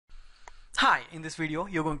Hi, in this video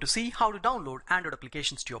you're going to see how to download Android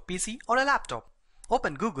applications to your PC or a laptop.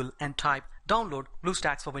 Open Google and type download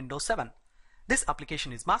Bluestacks for Windows 7. This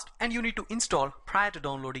application is must and you need to install prior to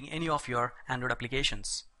downloading any of your Android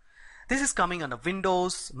applications. This is coming under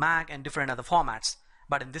Windows, Mac and different other formats.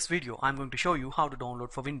 But in this video I'm going to show you how to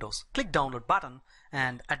download for Windows. Click download button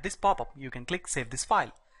and at this pop-up you can click save this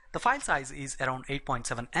file. The file size is around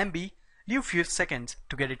 8.7 MB. Leave few seconds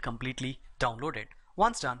to get it completely downloaded.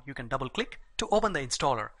 Once done, you can double click to open the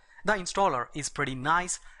installer. The installer is pretty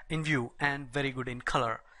nice in view and very good in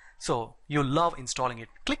color. So you'll love installing it.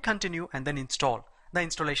 Click continue and then install. The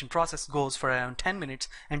installation process goes for around 10 minutes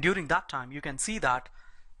and during that time you can see that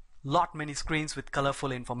lot many screens with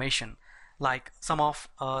colorful information like some of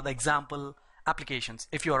the example applications.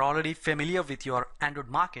 If you are already familiar with your Android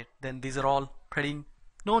market, then these are all pretty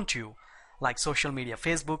known to you, like social media,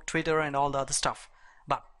 Facebook, Twitter and all the other stuff.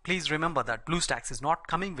 But please remember that Bluestacks is not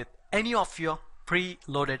coming with any of your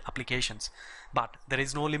pre-loaded applications. But there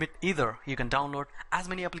is no limit either. You can download as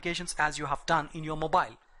many applications as you have done in your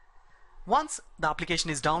mobile. Once the application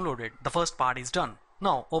is downloaded, the first part is done.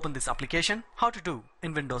 Now open this application. How to do?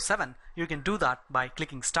 In Windows 7, you can do that by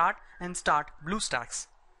clicking Start and start Bluestacks.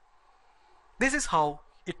 This is how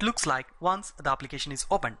it looks like once the application is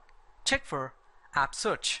opened. Check for App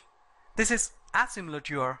Search. This is as similar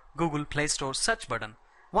to your Google Play Store search button.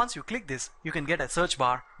 Once you click this, you can get a search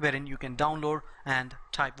bar wherein you can download and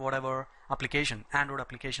type whatever application, Android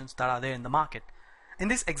applications that are there in the market. In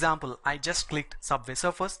this example, I just clicked Subway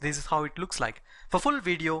Surfers. This is how it looks like. For full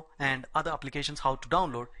video and other applications how to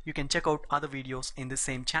download, you can check out other videos in this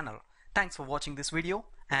same channel. Thanks for watching this video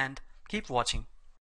and keep watching.